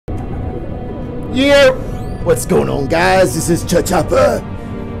Yeah, what's going on, guys? This is Chopper,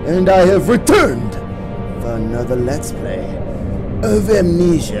 and I have returned for another Let's Play of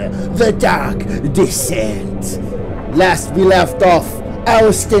Amnesia, the Dark Descent. Last we left off, I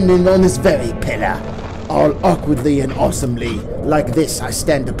was standing on this very pillar, all awkwardly and awesomely, like this. I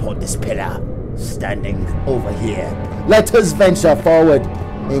stand upon this pillar, standing over here. Let us venture forward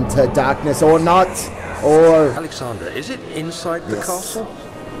into darkness or not, or... Alexander, is it inside the castle?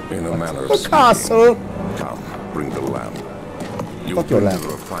 In a manner of the castle? Come, bring the lamp. You've Fuck your been lamp. to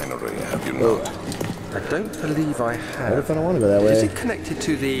the refinery, have you not? I don't believe I have. What if I don't want to go that way? Is it connected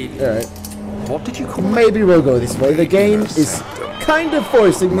to the... Alright. What did you call it? Maybe we'll go this way. The game is kind of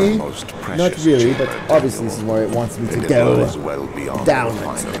forcing me. Not really, but obviously this is where it wants me to go. Down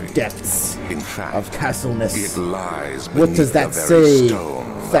into the depths of castleness. What does that say?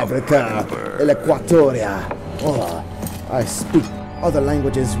 Fabrica Equatoria. Oh, I speak other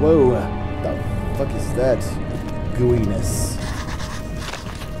languages. Whoa. The fuck is that? Gooiness.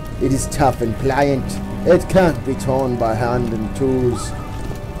 It is tough and pliant. It can't be torn by hand and tools.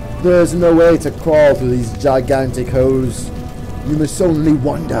 There's no way to crawl through these gigantic holes. You must only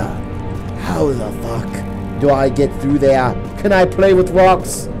wonder, how the fuck do I get through there? Can I play with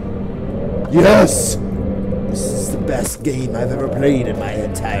rocks? Yes! This is the best game I've ever played in my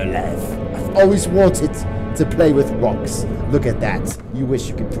entire life. I've always wanted to play with rocks. Look at that. You wish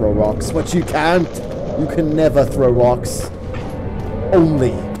you could throw rocks, but you can't. You can never throw rocks.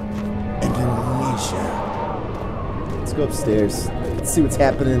 Only in Amnesia. Let's go upstairs. Let's see what's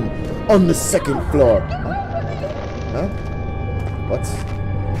happening on the second floor. Huh? What?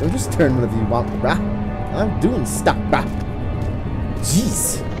 Don't just turn whenever you want, brah. I'm doing stuff, brah.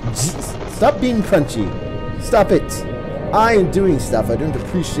 Jeez. Jeez. Stop being crunchy. Stop it. I am doing stuff. I don't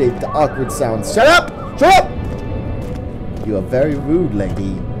appreciate the awkward sounds. Shut up! Shut up! You are very rude,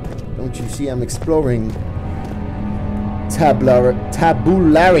 lady. Don't you see I'm exploring Tabularium.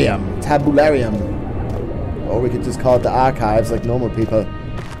 Or we could just call it the archives like normal people.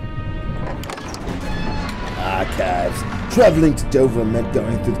 Archives. Traveling to Dover meant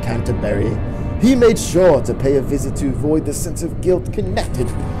going through Canterbury. He made sure to pay a visit to avoid the sense of guilt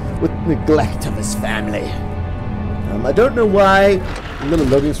connected with neglect of his family. I don't know why the little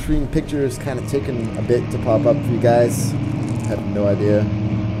loading screen picture is kind of taking a bit to pop up for you guys. I have no idea.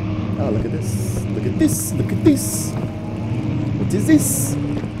 Oh, look at this. Look at this. Look at this. What is this?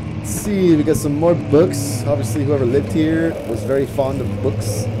 Let's see, we got some more books. Obviously, whoever lived here was very fond of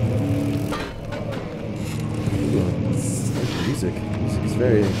books. Music. Music is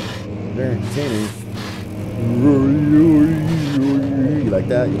very, very entertaining. You like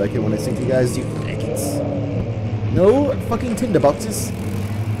that? You like it when I sing to you guys? You like it? No fucking tinderboxes.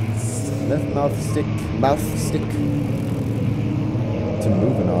 Left mouth stick. To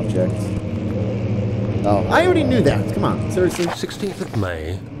move an object. Oh, I already knew that. Come on, seriously. 16th of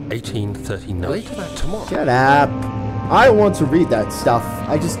May, 1839. Later that tomorrow. Shut up. I want to read that stuff.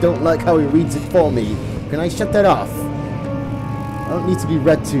 I just don't like how he reads it for me. Can I shut that off? I don't need to be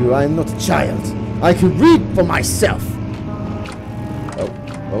read to. I am not a child. I can read for myself. Oh.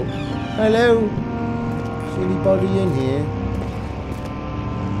 Hello. Is anybody in here?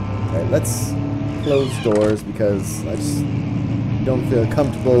 Alright, let's close doors because I just don't feel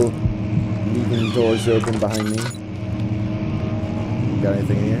comfortable leaving doors open behind me. Got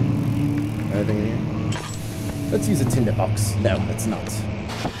anything in here? Anything in here? Let's use a tinderbox. No, let's not.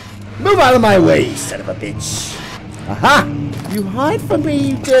 Move out of my way, son of a bitch. Aha! You hide from me,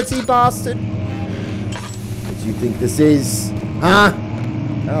 you dirty bastard. What do you think this is? Huh?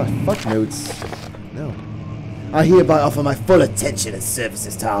 Oh, fuck notes. No. I hereby offer my full attention and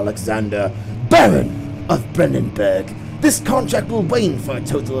services to Alexander, Baron of Brandenburg. This contract will wane for a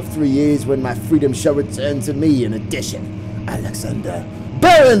total of 3 years when my freedom shall return to me. In addition, Alexander,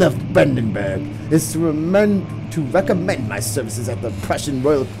 Baron of Brandenburg, is to recommend my services at the Prussian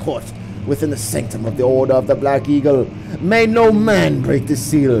royal court within the sanctum of the Order of the Black Eagle. May no man break the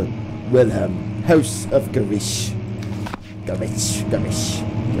seal. Wilhelm, House of Garish. Garish.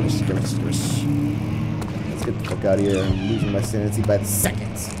 Let's get the fuck out of here. I'm losing my sanity by the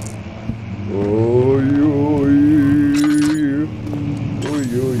second. Oh.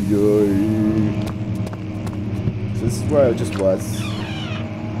 So this is where I just was.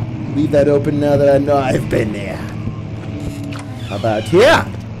 Leave that open now that I know I've been there. How about here?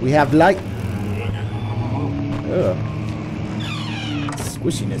 We have light. Ugh.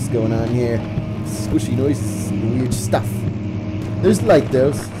 Squishiness going on here. Squishy noises and weird stuff. There's light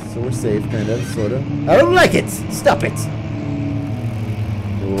though, so we're safe, kinda, sorta. I don't like it! Stop it!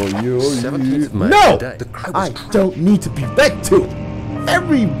 17th May. No! The I don't need to be read to!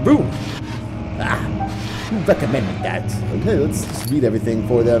 Every room Who recommended that? Okay, let's just read everything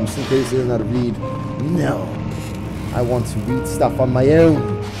for them, just in case they don't know how to read. No. I want to read stuff on my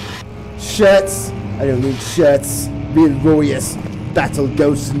own. Shirts. I don't need shirts. Real warriors. Battle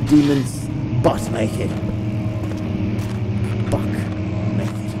ghosts and demons. Butt naked. Buck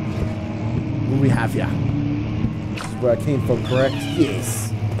naked. What do we have here? This is where I came from, correct?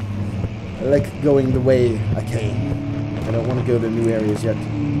 Yes. I like going the way I came. I don't want to go to new areas yet.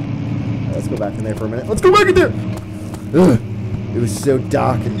 Let's go back in there for a minute. Let's go back in there! Ugh. It was so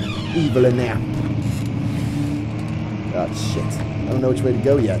dark and evil in there. Oh, shit. I don't know which way to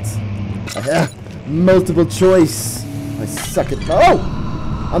go yet. Multiple choice. I suck at... Oh!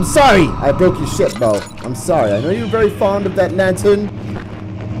 I'm sorry! I broke your shit, Bo. I'm sorry. I know you were very fond of that lantern.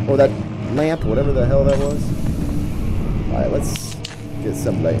 Or that lamp, whatever the hell that was. Alright, let's get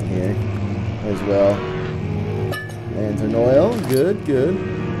some light here as well. Lantern oil. Good, good.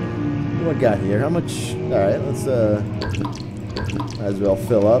 What do I got here? How much? Alright, let's might as well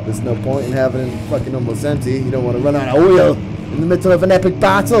fill up. There's no point in having it fucking almost empty. You don't want to run out of oil in the middle of an epic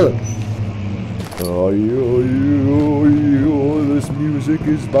battle. Oh, this music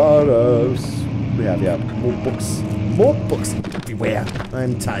is badass. We have, yeah, more books. More books everywhere.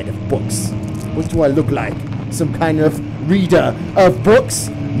 I'm tired of books. What do I look like? Some kind of reader of books?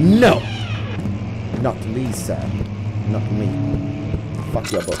 No. Not me, sir. Not me.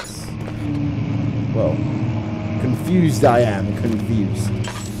 Fuck your books. Whoa. Confused I am. Confused.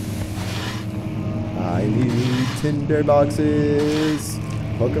 I need tinder boxes.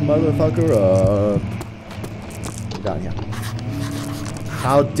 Hook a motherfucker up. Got ya.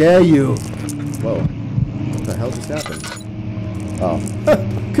 How dare you? Whoa. What the hell just happened? Oh.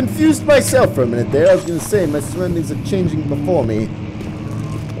 Confused myself for a minute there. I was gonna say, my surroundings are changing before me.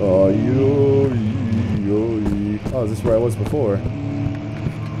 Oh, is this where I was before?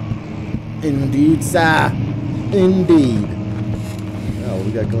 Indeed, sir. Indeed. Oh, what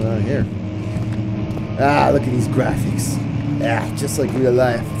we got going on here? Ah, look at these graphics. Ah, just like real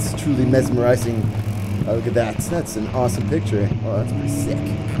life. It's truly mesmerizing. Oh, look at that. That's an awesome picture. Oh, that's pretty sick.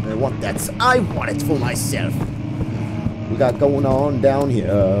 I want that. I want it for myself. We got going on down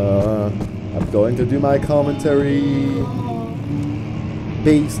here. I'm going to do my commentary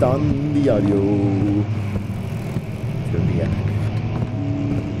based on the audio. It's gonna be epic.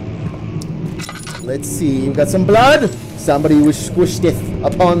 Let's see. We got some blood. Somebody was squished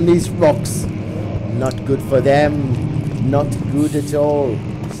upon these rocks. Not good for them. Not good at all.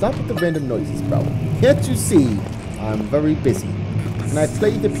 Stop with the random noises, bro. Can't you see? I'm very busy. And I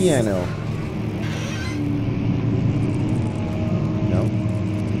play the piano. No?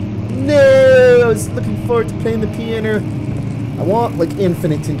 No! I was looking forward to playing the piano. I want, like,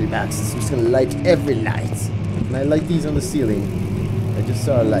 infinite tinder boxes. I'm just gonna light every light. Can I light these on the ceiling? I just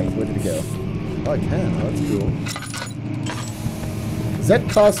saw a light. Where did it go? Oh, I can. Oh, that's cool. Does that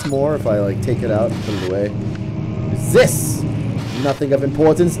cost more if I, like, take it out and put it away? What is this? Nothing of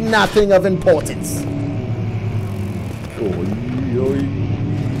importance. Nothing of importance. Oi, oi.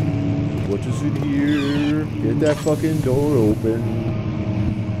 What is in here? Get that fucking door open.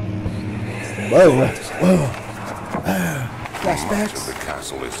 Whoa. Whoa. Flashbacks. The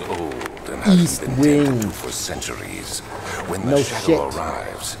castle is old and East hasn't been tended Wing. to for centuries. When the shadow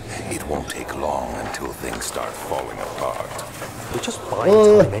arrives, it won't take long until things start falling apart. We're just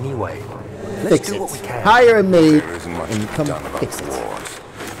buying time anyway. Let's Fix do it. what we can. Hire a maid There isn't much to and be come done about fix the it. wars.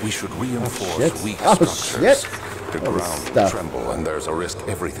 We should reinforce shit. weak Oh, structures. shit. The All this ground will stuff. tremble, and there's a risk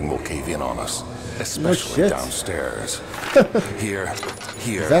everything will cave in on us, especially shit. downstairs. Here,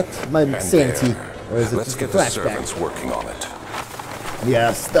 Is that my and sanity? there. Or is it Let's just get a the flashback? servants working on it.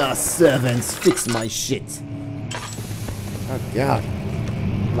 Yes, the servants fix my shit. Oh god.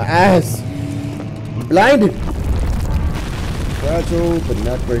 My eyes. I'm blinded. Fragile but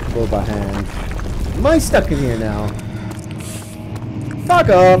not breakable by hand. Am I stuck in here now? Fuck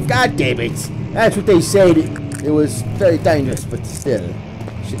off, god damn it. That's what they said. It was very dangerous, but still.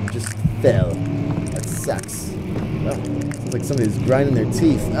 Shit just fell. That sucks. Oh, sounds like somebody's grinding their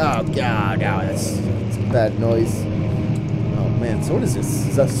teeth. Oh god, oh, that's a bad noise. Oh man, so what is this?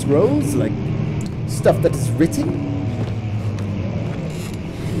 Is that scrolls? Like stuff that is written?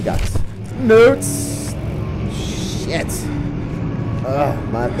 We got notes. Shit. Oh,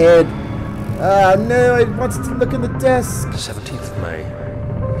 my head. Oh no, I wanted to look in the desk. 17th May,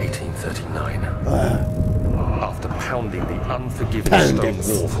 1839. After pounding the unforgiving Pounding.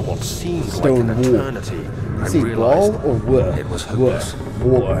 stone wall for what seemed Stone like an wall. eternity, I See, realized wall or war? it was hopeless.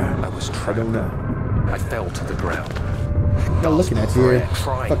 War. I was I trapped. don't know. I fell to the ground. I'm not looking at Gasped for here. air,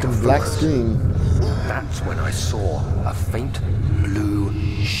 trying Fucking to black focus. screen. That's when I saw a faint blue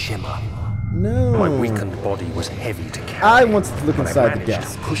shimmer. No. My weakened body was heavy to carry. I wanted to look but inside I the managed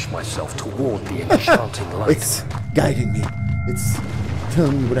desk. to push myself toward the enchanting light. It's guiding me. It's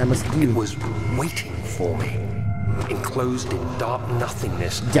telling me what I must do. It was waiting for me, enclosed in dark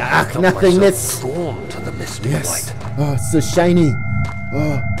nothingness. Dark I felt nothingness. myself drawn to the mystic Yes. light. Oh, it's so shiny.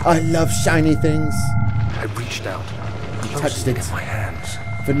 Oh, I love shiny things. I reached out, touched closing it. in my hands.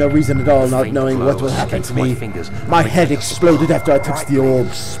 For no reason at all, not Faint knowing glow what will happen escaped to my me. fingers, My making head the exploded spark after I touched the brightly,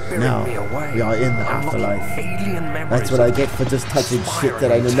 orb. spirit Now, me away, we are in the unlocking afterlife. alien memories That's what I of get for just touching shit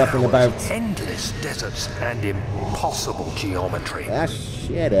that I know nothing spiraling about. towers, endless deserts and impossible geometry. Ah,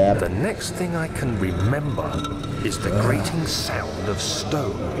 shut up. The next thing I can remember is the grating sound of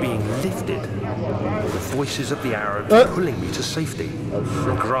stone being lifted, the voices of the Arabs pulling me to safety,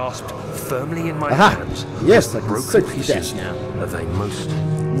 grasped firmly in my Aha! hands. Yes, as the I can broken search the pieces desk now. of a most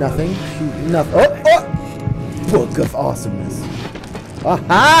Nothing. Nothing. Oh, oh! Book of awesomeness.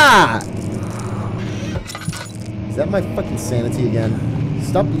 Aha! Is that my fucking sanity again?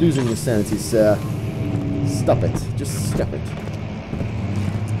 Stop losing your sanity, sir. Stop it. Just stop it.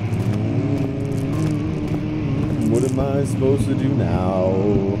 What am I supposed to do now?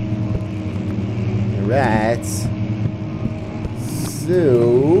 Alright.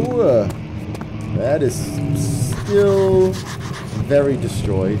 So, that is still very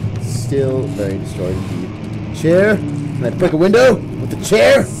destroyed. Still very destroyed indeed. Chair? Can I break a window with the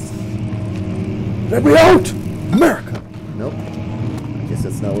chair? Let me out! America! Nope. I guess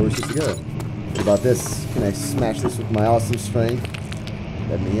that's not where we're supposed to go. What about this? Can I smash this with my awesome strength?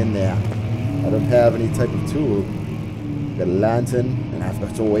 Let me in there. I don't have any type of tool. Got a lantern, and I've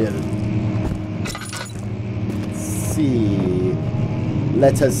got oil. Let's see.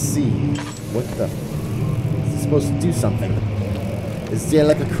 Let us see. What the? Is it supposed to do something? Is there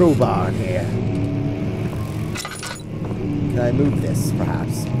like a crowbar in here? Can I move this,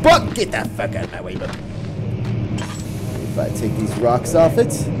 perhaps? But get the fuck out of my way, look. If I take these rocks off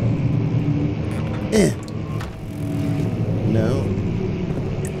it. No.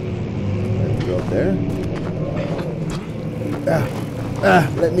 Let me go up there.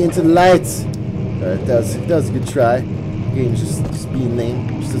 Let me into the light. It does a good try. The game's just being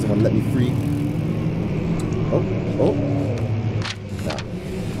lame. Just doesn't want to let me free. Oh.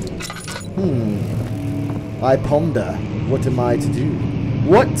 No. I ponder. What am I to do?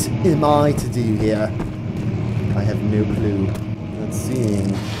 What am I to do here? I have no clue. Not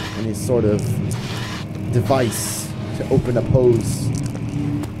seeing any sort of device to open up holes.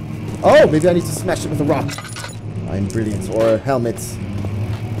 Oh, maybe I need to smash it with a rock. I'm brilliant. Or a helmet.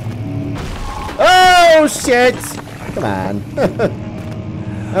 Oh, shit! Come on.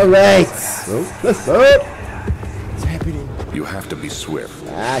 Alright. What's happening? You have to be swift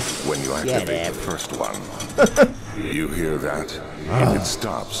when you activate the first one. You hear that? If it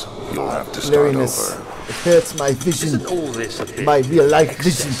stops, you'll have to start Blurriness. over. It hurts my vision. Isn't all this a bit My real life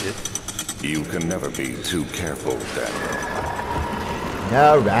vision. excessive? You can never be too careful, Daniel.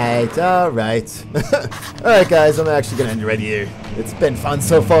 Alright. Alright, guys, I'm actually going to end it right here. It's been fun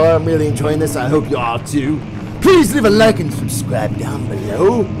so far. I'm really enjoying this. I hope you all too. Please leave a like and subscribe down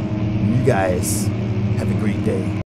below. You guys have a great day.